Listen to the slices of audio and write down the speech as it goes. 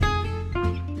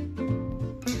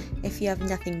if you have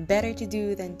nothing better to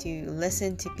do than to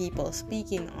listen to people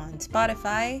speaking on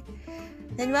Spotify,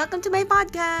 then welcome to my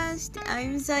podcast.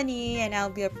 I'm Sunny and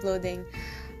I'll be uploading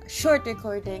short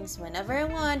recordings whenever I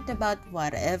want about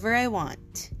whatever I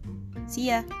want. See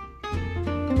ya!